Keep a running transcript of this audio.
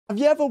Have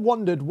you ever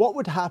wondered what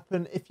would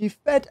happen if you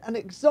fed an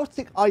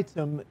exotic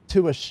item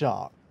to a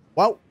shark?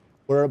 Well,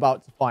 we're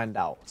about to find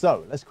out.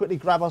 So let's quickly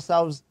grab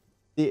ourselves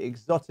the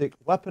exotic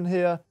weapon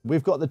here.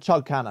 We've got the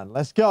chug cannon.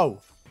 Let's go.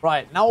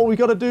 Right, now all we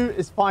got to do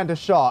is find a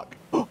shark.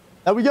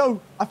 There we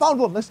go. I found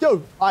one. Let's go.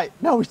 All right,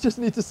 now we just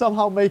need to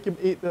somehow make him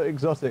eat the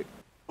exotic.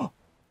 There's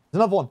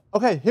another one.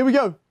 Okay, here we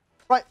go.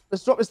 Right,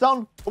 let's drop this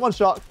down. Come on,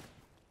 shark.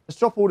 Let's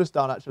drop all this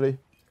down, actually.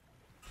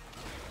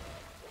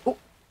 Oh,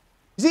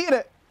 he's eating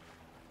it.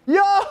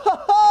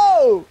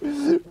 Yo!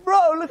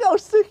 Bro, look how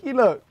sick he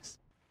looks.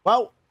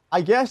 Well,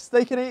 I guess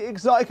they can eat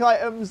exotic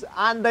items,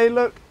 and they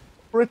look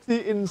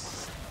pretty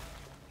insane.